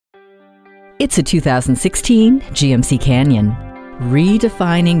It's a 2016 GMC Canyon.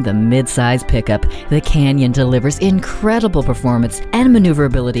 Redefining the midsize pickup, the Canyon delivers incredible performance and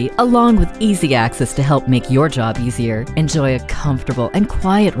maneuverability along with easy access to help make your job easier. Enjoy a comfortable and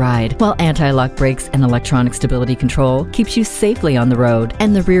quiet ride while anti-lock brakes and electronic stability control keeps you safely on the road,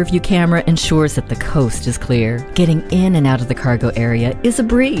 and the rear view camera ensures that the coast is clear. Getting in and out of the cargo area is a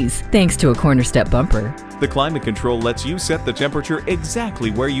breeze thanks to a corner step bumper. The climate control lets you set the temperature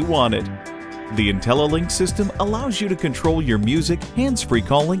exactly where you want it. The IntelliLink system allows you to control your music, hands-free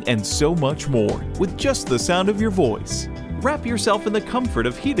calling, and so much more with just the sound of your voice. Wrap yourself in the comfort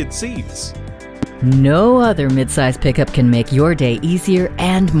of heated seats. No other midsize pickup can make your day easier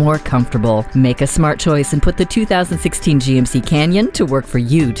and more comfortable. Make a smart choice and put the 2016 GMC Canyon to work for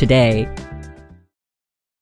you today.